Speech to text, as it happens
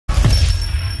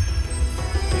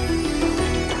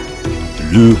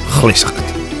Lùth-Chleasachd.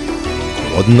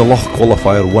 WOD in the Loch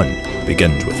Qualifier 1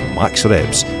 begins with max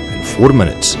reps in 4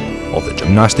 minutes of the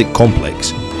gymnastic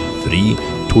complex, 3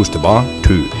 toes to bar,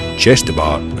 2 chest to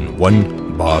bar and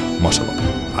 1 bar muscle up.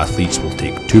 Athletes will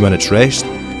take 2 minutes rest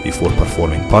before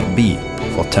performing part B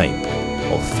for time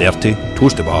of 30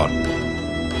 toes to bar,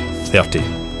 30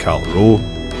 Calorie Row,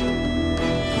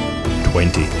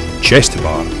 20 chest to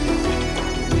bar,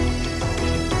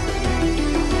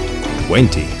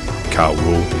 20 Cal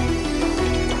Row,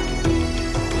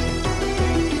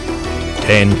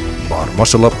 10 bar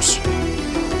muscle ups,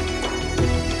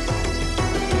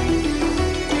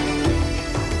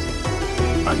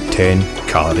 and 10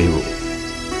 Calorie Row.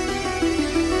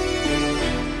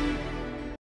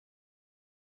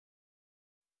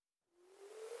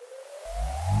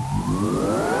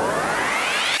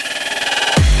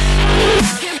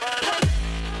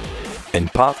 In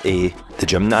Part A, the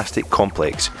gymnastic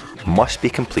complex must be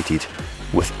completed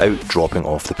without dropping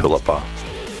off the pull-up bar.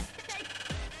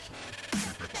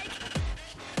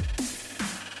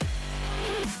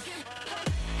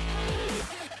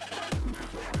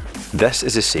 This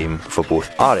is the same for both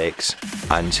RX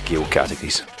and scale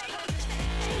categories.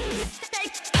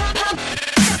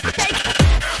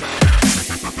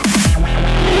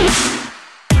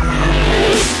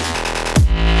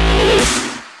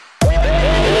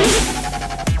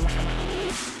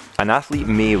 An athlete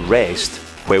may rest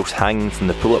whilst hanging from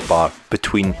the pull-up bar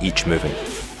between each movement.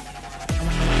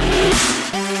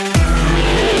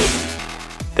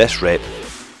 This rep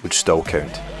would still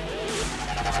count.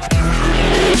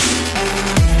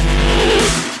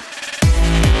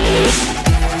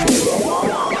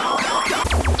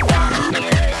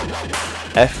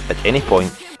 If at any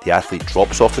point the athlete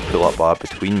drops off the pull-up bar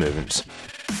between movements,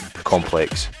 the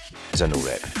complex is a no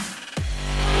rep.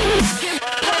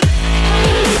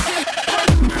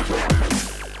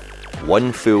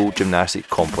 One full gymnastic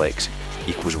complex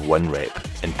equals 1 rep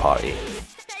in Part A.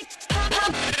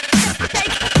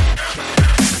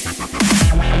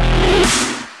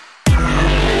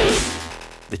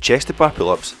 The chest to bar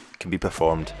pull-ups can be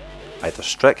performed either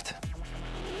strict,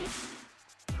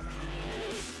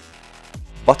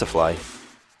 butterfly,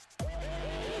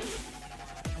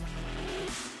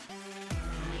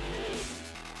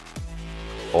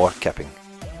 or kipping.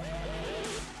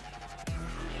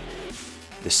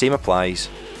 The same applies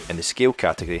in the scale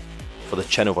category for the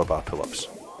chin over bar pull-ups.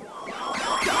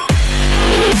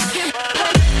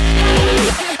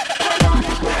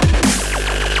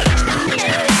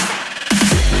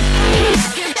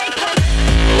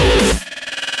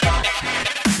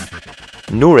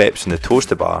 No reps in the toes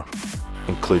to bar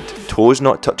include toes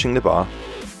not touching the bar,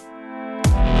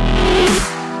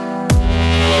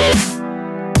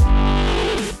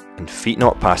 and feet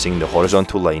not passing the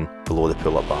horizontal line below the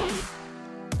pull-up bar.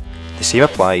 The same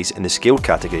applies in the scale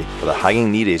category for the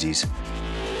hanging knee raises,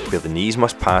 where the knees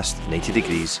must pass 90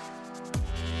 degrees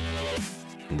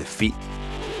and the feet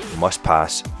must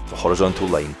pass the horizontal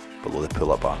line below the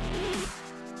pull-up bar.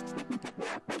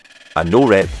 A no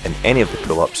rep in any of the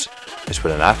pull-ups is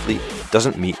when an athlete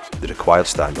doesn't meet the required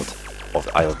standard of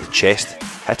either the chest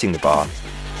hitting the bar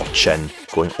or chin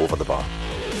going over the bar.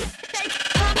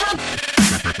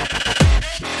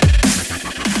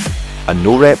 A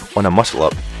no rep on a muscle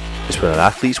up is when an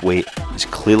athlete's weight is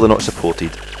clearly not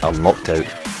supported or knocked out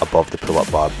above the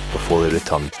pull-up bar before they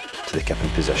return to the kipping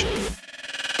position.